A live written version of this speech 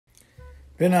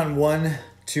Been on one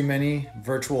too many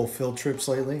virtual field trips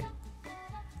lately?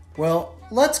 Well,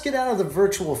 let's get out of the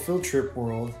virtual field trip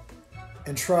world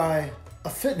and try a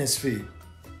fitness feat.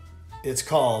 It's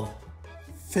called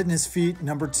Fitness Feat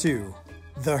number 2,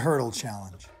 the Hurdle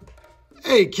Challenge.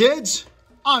 Hey kids,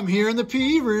 I'm here in the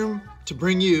PE room to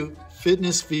bring you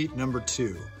Fitness Feat number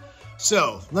 2.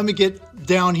 So let me get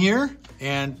down here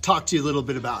and talk to you a little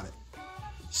bit about it.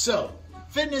 So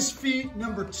Fitness Feat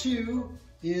number 2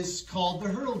 is called the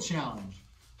Hurdle Challenge.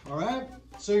 All right,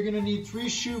 so you're gonna need 3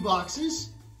 shoe boxes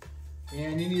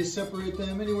and you need to separate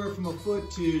them anywhere from a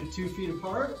foot to 2 feet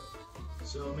apart.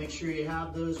 So make sure you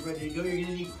have those ready to go. You're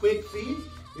gonna need quick feet.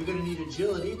 You're gonna need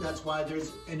agility. That's why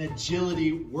there's an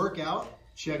agility workout.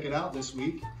 Check it out this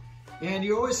week. And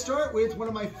you always start with one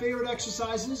of my favorite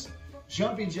exercises,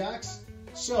 jumping jacks.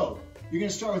 So you're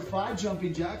gonna start with 5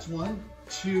 jumping jacks. 1,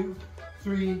 2,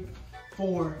 3,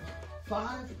 4,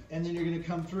 5, and then you're gonna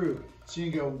come through. So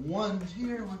you can go 1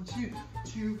 here, 1, 2,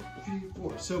 2, 3,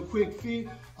 4. So quick feet,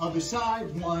 other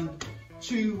side, 1,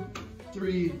 2,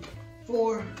 3,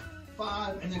 4,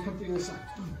 5, and then come to the other side.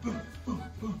 Boom, boom, boom,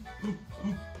 boom, boom,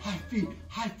 boom.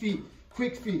 High feet,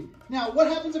 quick feet. Now, what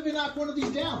happens if you knock one of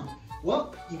these down?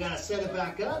 Well, you gotta set it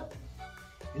back up,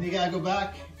 and you gotta go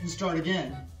back and start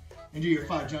again and do your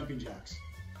 5 jumping jacks.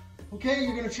 Okay,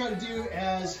 you're gonna try to do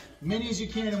as many as you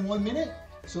can in 1 minute.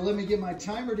 So let me get my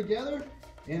timer together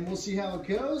and we'll see how it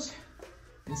goes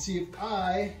and see if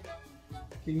I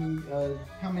can,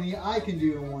 how many I can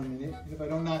do in 1 minute if I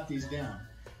don't knock these down.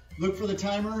 Look for the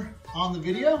timer on the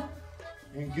video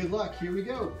and good luck. Here we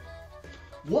go.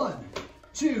 1,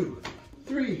 2,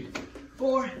 3,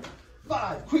 4,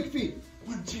 5. Quick feet.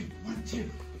 1, 2, 1, 2,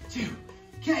 2.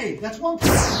 Okay, that's 1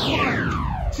 point.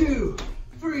 1, 2,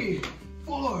 3,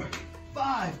 4,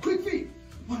 5. Quick feet.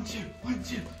 1, 2, 1,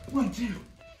 2, 1, 2.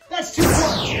 That's 2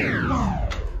 points. 1,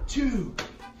 2,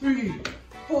 3,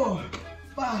 4,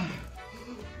 5.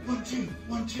 1, 2,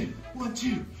 1, 2, 1,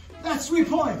 2. That's 3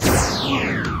 points.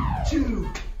 1, 2,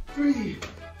 3,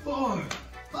 4,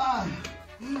 5.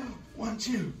 1,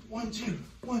 2, 1, 2,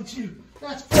 1, 2.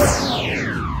 That's 4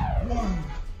 points. 1,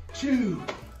 2,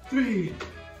 3,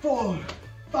 4,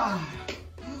 5.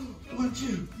 1,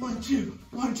 2, 1, 2,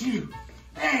 1, 2.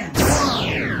 And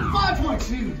 1. 5 points.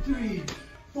 2, 3,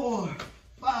 4,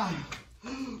 5.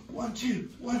 1, 2,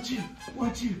 1, 2,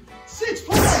 1, 2. 6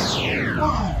 points.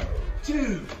 1,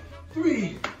 2,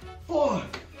 3, 4,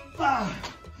 5.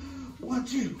 1,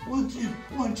 2, 1, 2,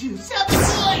 1, 2. 7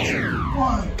 points.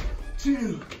 1,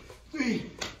 2,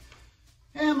 3.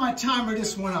 And my timer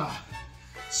just went off.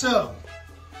 So,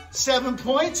 7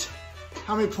 points.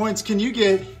 How many points can you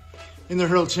get in the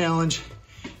hurdle challenge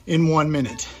in 1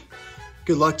 minute?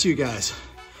 Good luck to you guys.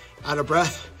 Out of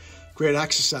breath, great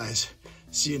exercise.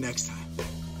 See you next time.